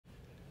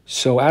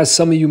So as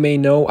some of you may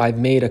know, I've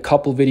made a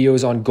couple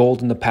videos on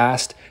gold in the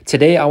past.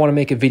 Today, I want to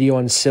make a video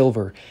on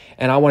silver,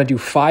 and I want to do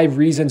 5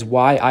 reasons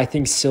why I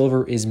think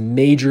silver is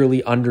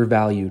majorly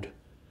undervalued.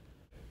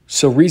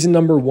 So reason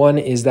number 1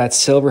 is that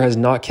silver has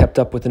not kept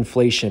up with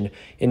inflation.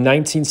 In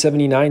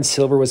 1979,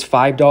 silver was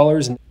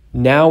 $5, and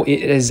now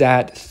it is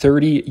at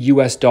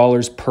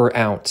 $30 per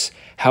ounce.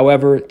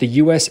 However, the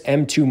US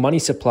M2 money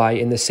supply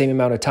in the same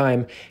amount of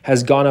time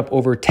has gone up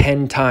over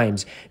 10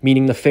 times,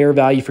 meaning the fair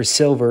value for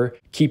silver,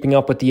 keeping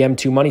up with the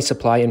M2 money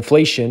supply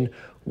inflation,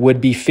 would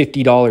be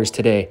 $50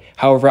 today.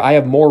 However, I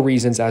have more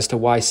reasons as to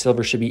why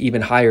silver should be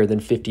even higher than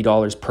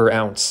 $50 per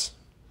ounce.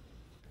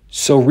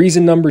 So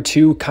reason number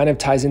 2 kind of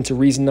ties into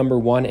reason number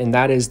 1, and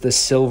that is the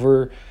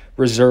silver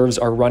reserves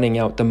are running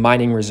out, the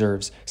mining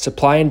reserves.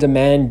 Supply and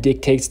demand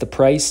dictates the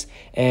price,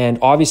 and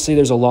obviously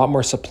there's a lot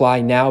more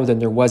supply now than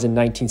there was in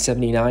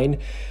 1979.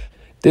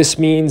 This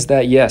means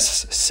that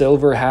yes,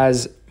 silver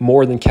has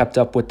more than kept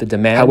up with the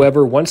demand.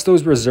 However, once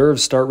those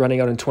reserves start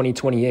running out in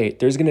 2028,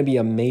 there's going to be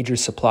a major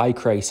supply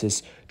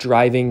crisis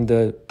driving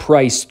the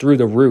price through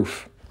the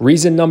roof.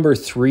 Reason number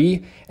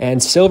 3,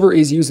 and silver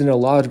is used in a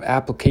lot of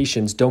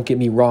applications, don't get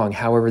me wrong.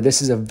 However,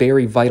 this is a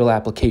very vital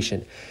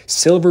application.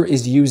 Silver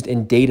is used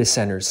in data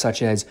centers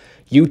such as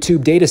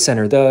YouTube data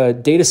center. The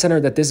data center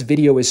that this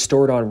video is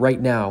stored on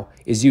right now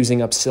is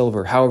using up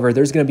silver. However,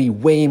 there's going to be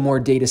way more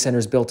data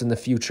centers built in the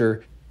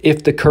future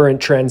if the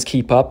current trends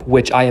keep up,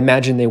 which I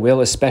imagine they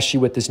will, especially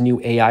with this new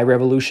AI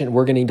revolution.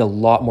 We're going to need a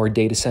lot more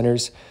data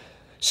centers.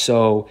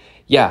 So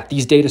yeah,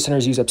 these data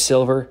centers use up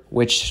silver,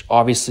 which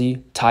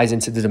obviously ties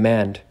into the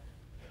demand.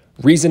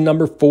 Reason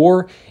number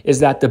 4 is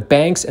that the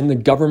banks and the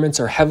governments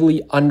are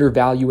heavily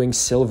undervaluing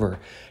silver.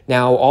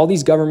 Now, all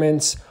these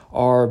governments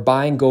are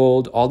buying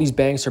gold, all these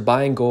banks are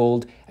buying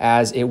gold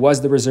as it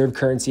was the reserve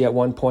currency at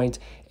one point,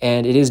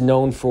 and it is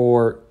known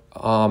for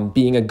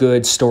being a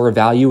good store of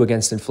value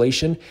against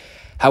inflation.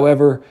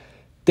 However,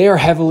 they are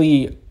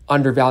heavily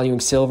undervaluing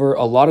silver.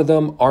 A lot of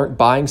them aren't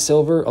buying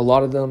silver. A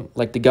lot of them,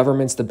 like the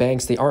governments, the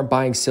banks, they aren't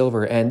buying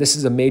silver. And this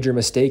is a major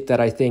mistake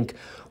that I think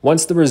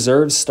once the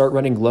reserves start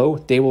running low,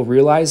 they will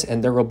realize,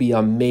 and there will be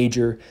a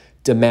major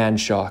demand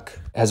shock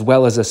as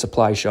well as a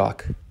supply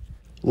shock.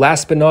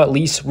 Last but not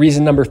least,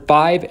 reason number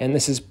 5, and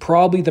this is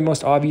probably the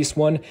most obvious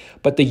one,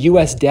 but the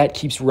US debt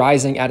keeps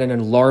rising at an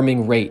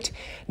alarming rate.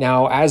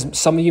 Now, as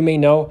some of you may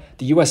know,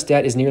 the US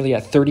debt is nearly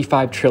at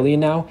 35 trillion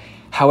now.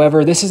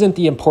 However, this isn't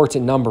the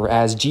important number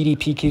as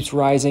GDP keeps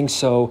rising.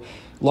 So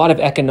a lot of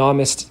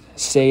economists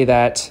say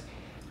that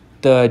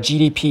the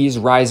GDP is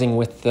rising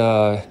with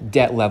the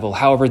debt level.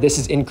 However, this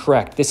is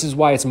incorrect. This is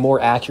why it's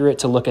more accurate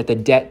to look at the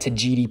debt to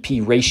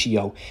GDP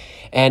ratio.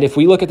 And if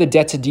we look at the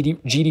debt to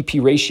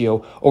GDP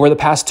ratio over the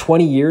past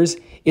 20 years,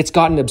 it's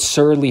gotten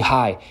absurdly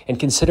high. And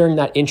considering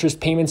that interest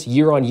payments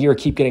year on year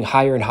keep getting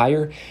higher and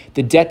higher,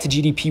 the debt to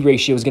GDP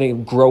ratio is going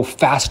to grow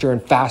faster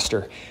and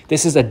faster.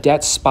 This is a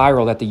debt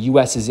spiral that the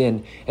US is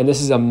in, and this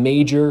is a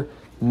major,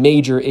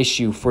 major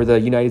issue for the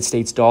United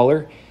States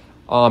dollar.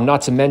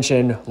 Not to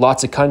mention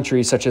lots of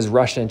countries such as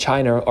Russia and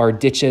China are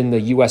ditching the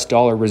US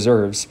dollar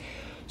reserves.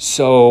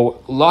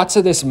 So lots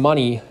of this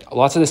money,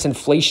 lots of this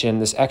inflation,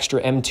 this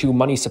extra M2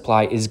 money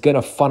supply is going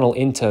to funnel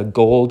into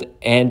gold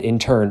and in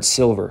turn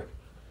silver.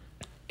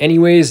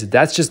 Anyways,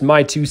 that's just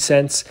my 2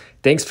 cents.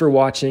 Thanks for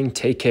watching.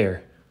 Take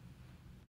care.